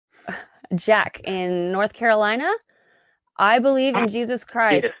Jack in North Carolina. I believe in Jesus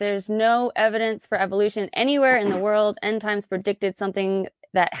Christ. Yeah. There's no evidence for evolution anywhere in the world. End times predicted something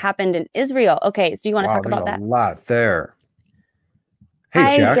that happened in Israel. Okay, so do you want to talk about that? There's a lot there. Hey,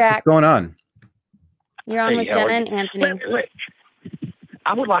 Hi, Jack, Jack. what's going on? You're on with how are Jenna and you? Anthony.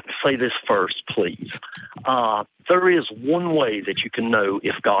 I would like to say this first, please. There is one way that you can know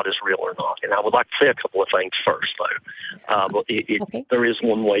if God is real or not, and I would like to say a couple of things first, though. But Okay. there is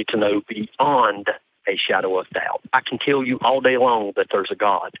one way to know beyond a shadow of doubt. I can tell you all day long that there's a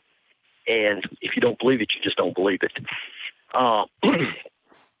God, and if you don't believe it, you just don't believe it.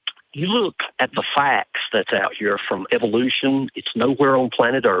 You look at the facts that's out here from evolution. It's nowhere on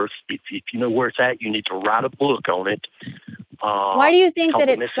planet Earth. If you know where it's at, you need to write a book on it. Why do you think that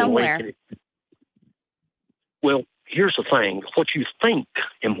it's somewhere? Well, here's the thing. What you think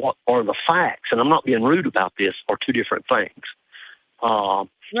and what are the facts, and I'm not being rude about this, are two different things.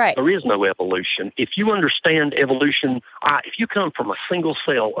 Right. There is no evolution. If you understand evolution, if you come from a single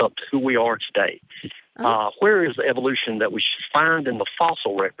cell up to who we are today, where is the evolution that we find in the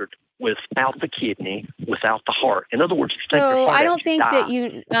fossil record without the kidney, without the heart? In other words, so I don't think that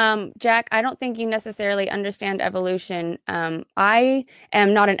you, Jack, I don't think you necessarily understand evolution. I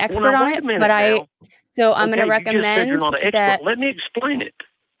am not an expert on it, but so I'm going to recommend you're not an expert. that. Let me explain it.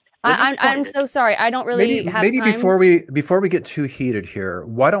 I'm so sorry. I don't really have maybe time. before we get too heated here,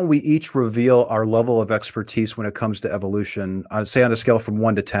 why don't we each reveal our level of expertise when it comes to evolution, say on a scale from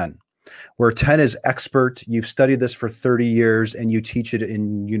 1 to 10, where 10 is expert, you've studied this for 30 years, and you teach it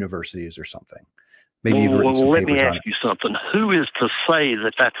in universities or something. Maybe you've written some let me papers on ask you something. Who is to say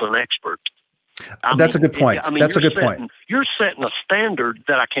that that's an expert? That's a good point. That's a good point. You're setting a standard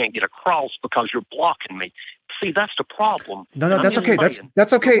that I can't get across because you're blocking me. See, that's the problem. No, that's okay.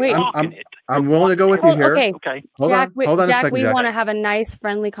 That's okay. Wait. I'm willing to go with you here. Okay. Hold Jack, on a Jack, second, we Jack. want to have a nice,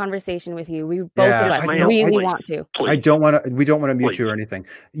 friendly conversation with you. We both of us really want to. We don't want to mute you or anything.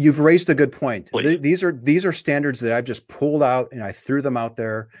 You've raised a good point. These are standards that I've just pulled out and I threw them out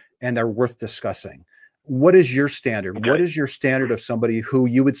there, and they're worth discussing. What is your standard? Okay. What is your standard of somebody who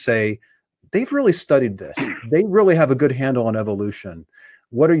you would say they've really studied this? They really have a good handle on evolution.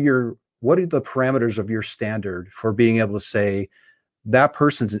 What are the parameters of your standard for being able to say that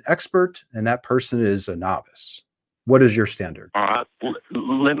person's an expert and that person is a novice? What is your standard? All right.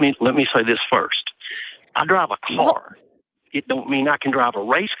 Let me say this first. I drive a car. It don't mean I can drive a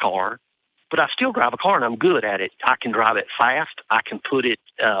race car, but I still drive a car and I'm good at it. I can drive it fast. I can put it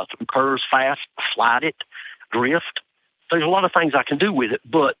through curves fast, slide it, drift. There's a lot of things I can do with it,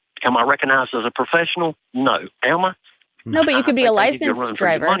 but am I recognized as a professional? No. Am I? No, but you could be a licensed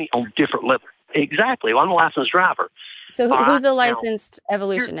driver. Money on different levels. Exactly. Well, I'm a licensed driver. So who's a licensed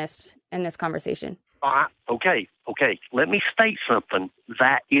evolutionist in this conversation? Okay. Let me state something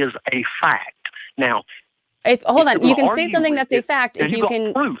that is a fact. Now, hold on. You can state something that's a fact if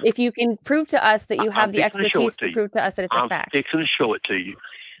you can prove to us that you have the expertise to prove to us that it's a fact. I'm fixing to show it to you.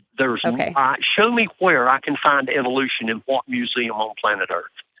 Show me where I can find evolution in what museum on planet Earth.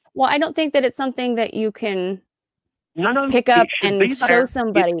 Well, I don't think that it's something that you can pick up and show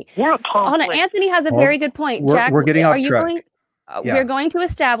somebody. Hold on, Anthony has a very good point. Jack, we're getting off track. We're going to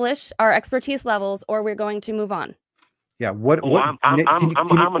establish our expertise levels, or we're going to move on. Yeah. I'm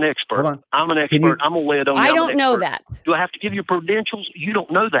an expert. I'm an expert. I'm a lay it on you. I don't know that. Do I have to give you credentials? You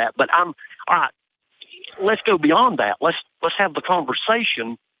don't know that, but I'm all right. Let's go beyond that. Let's have the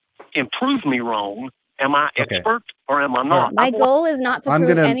conversation and prove me wrong. Am I expert or am I not? My goal is not to prove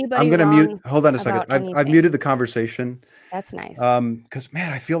anybody I'm gonna wrong. Mute. Hold on a second. I've muted the conversation. That's nice. Because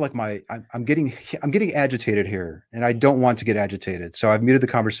man, I feel like I'm getting agitated here, and I don't want to get agitated. So I've muted the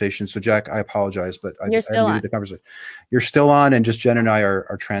conversation. So Jack, I apologize, but I've muted the conversation. You're still on, and just Jen and I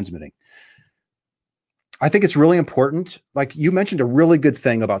are transmitting. I think it's really important. Like you mentioned, a really good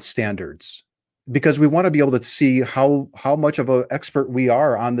thing about standards, because we want to be able to see how much of an expert we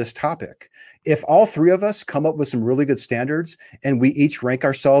are on this topic. If all three of us come up with some really good standards and we each rank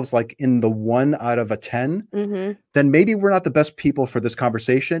ourselves like in the 1 out of a 10, then maybe we're not the best people for this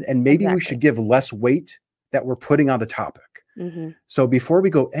conversation. And maybe we should give less weight that we're putting on the topic. So before we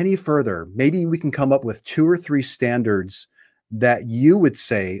go any further, maybe we can come up with 2 or 3 standards that you would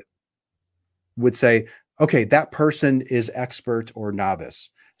say, okay, that person is expert or novice.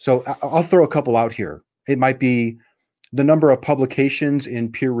 So I'll throw a couple out here. It might be the number of publications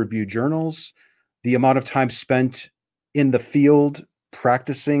in peer-reviewed journals, the amount of time spent in the field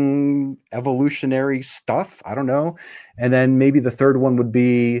practicing evolutionary stuff. I don't know. And then maybe the third one would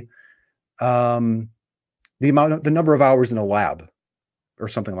be the number of hours in a lab or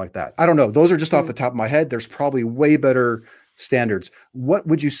something like that. I don't know. Those are just off the top of my head. There's probably way better standards. What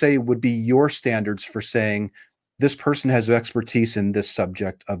would you say would be your standards for saying this person has expertise in this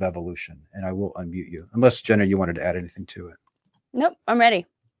subject of evolution? And I will unmute you, unless Jenna, you wanted to add anything to it. Nope, I'm ready.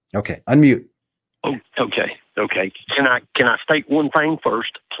 Okay, unmute. Oh, okay. Can I state one thing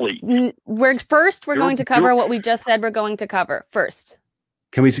first, please? We're going to cover what we just said we're going to cover first.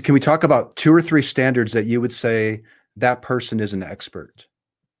 Can we talk about 2 or 3 standards that you would say that person is an expert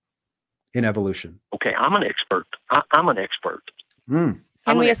in evolution? Okay, I'm an expert. I'm an expert.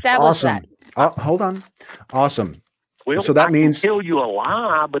 Can we establish that? Hold on. Awesome. Well, so that means I can tell you a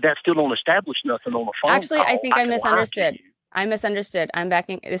lie, but that still don't establish nothing on the phone. Actually, I think I misunderstood. I misunderstood. I'm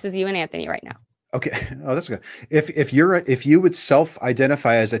backing. This is you and Anthony right now. Okay. Oh, that's good. If you would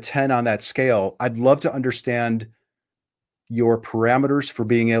self-identify as a 10 on that scale, I'd love to understand your parameters for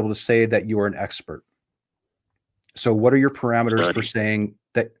being able to say that you are an expert. So what are your parameters for saying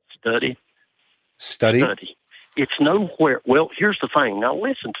that? Study. It's nowhere. Well, here's the thing. Now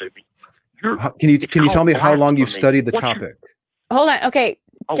listen to me. Can you tell me how long you've studied the topic? Hold on. Okay.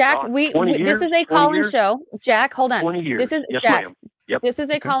 Jack, this is a call-in show. Jack, hold on. 20 years. This is yes, Jack. Ma'am. Yep. This is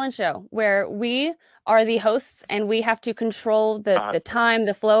a call-in show where we are the hosts and we have to control the time,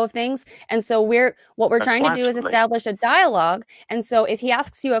 the flow of things. And so what we're trying to do is establish a dialogue. And so if he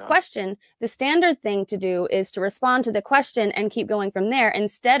asks you a question, the standard thing to do is to respond to the question and keep going from there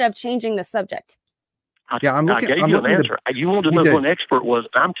instead of changing the subject. I gave you an answer. You wanted to know who an expert was.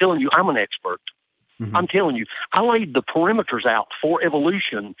 I'm telling you, I'm an expert. I'm telling you, I laid the perimeters out for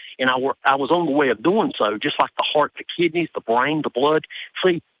evolution, and I was on the way of doing so, just like the heart, the kidneys, the brain, the blood.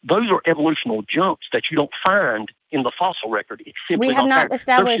 See, those are evolutional jumps that you don't find in the fossil record. It's simply we have not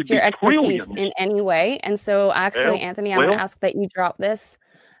established your expertise in any way, and so actually, Anthony, I'm going to ask that you drop this,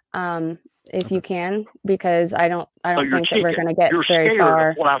 if you can, because I don't think that we're going to get very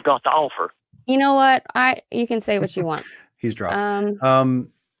far. Of what I've got to offer. You know what? You can say what you want. He's dropped.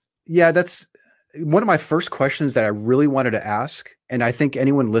 Yeah, that's one of my first questions that I really wanted to ask. And I think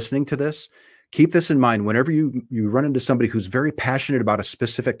anyone listening to this, keep this in mind. Whenever you run into somebody who's very passionate about a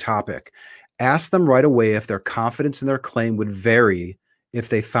specific topic, ask them right away if their confidence in their claim would vary if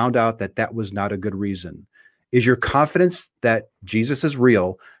they found out that that was not a good reason. Is your confidence that Jesus is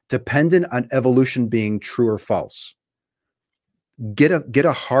real dependent on evolution being true or false? Get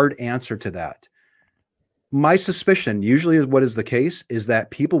a hard answer to that. My suspicion, usually what is the case, is that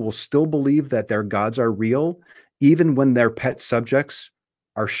people will still believe that their gods are real, even when their pet subjects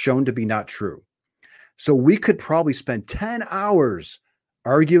are shown to be not true. So we could probably spend 10 hours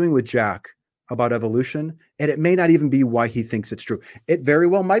arguing with Jack about evolution, and it may not even be why he thinks it's true. It very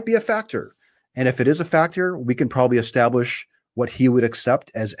well might be a factor. And if it is a factor, we can probably establish what he would accept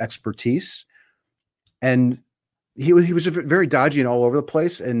as expertise. And he was very dodgy and all over the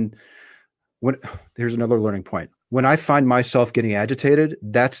place. And here's another learning point. When I find myself getting agitated,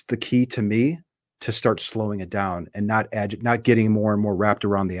 that's the key to me to start slowing it down and not getting more and more wrapped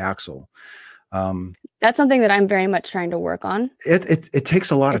around the axle. That's something that I'm very much trying to work on. It takes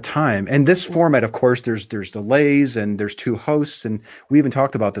a lot of time. And this format, of course, there's delays and there's 2 hosts. And we even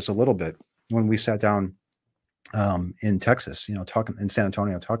talked about this a little bit when we sat down in Texas, talking in San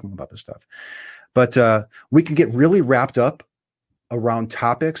Antonio, talking about this stuff. But we can get really wrapped up around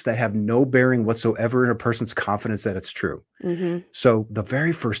topics that have no bearing whatsoever in a person's confidence that it's true. So the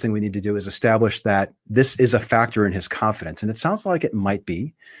very first thing we need to do is establish that this is a factor in his confidence. And it sounds like it might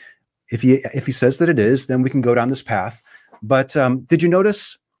be. If he says that it is, then we can go down this path. But did you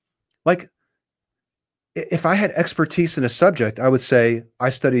notice, like, if I had expertise in a subject, I would say, I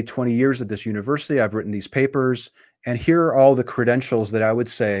studied 20 years at this university, I've written these papers, and here are all the credentials that I would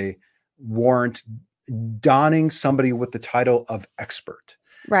say warrant donning somebody with the title of expert.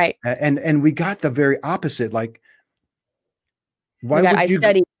 Right. And we got the very opposite. Like, why would you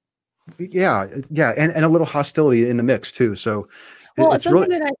study? Yeah. And a little hostility in the mix too. So it's something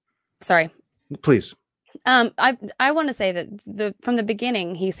really, that sorry. Please. I want to say that from the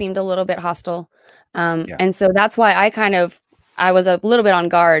beginning, he seemed a little bit hostile. And so that's why I was a little bit on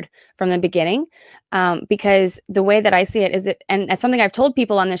guard from the beginning, because the way that I see it is and it's something I've told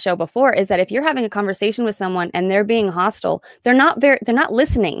people on this show before, is that if you're having a conversation with someone and they're being hostile, they're not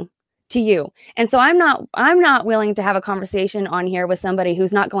listening to you. And so I'm not willing to have a conversation on here with somebody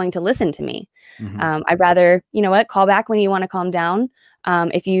who's not going to listen to me. I'd rather, call back when you want to calm down.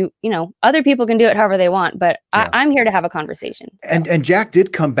 If other people can do it however they want, but I'm here to have a conversation. So. And Jack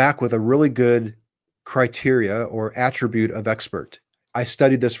did come back with a really good criteria or attribute of expert. I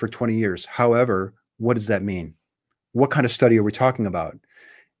studied this for 20 years. However, what does that mean? What kind of study are we talking about?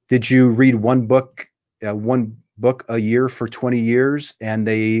 Did you read one book a year for 20 years and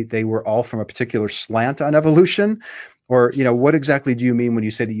they were all from a particular slant on evolution? Or, you know, what exactly do you mean when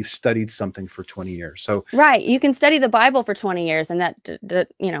you say that you've studied something for 20 years? So right, you can study the Bible for 20 years and that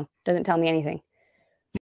you know, doesn't tell me anything.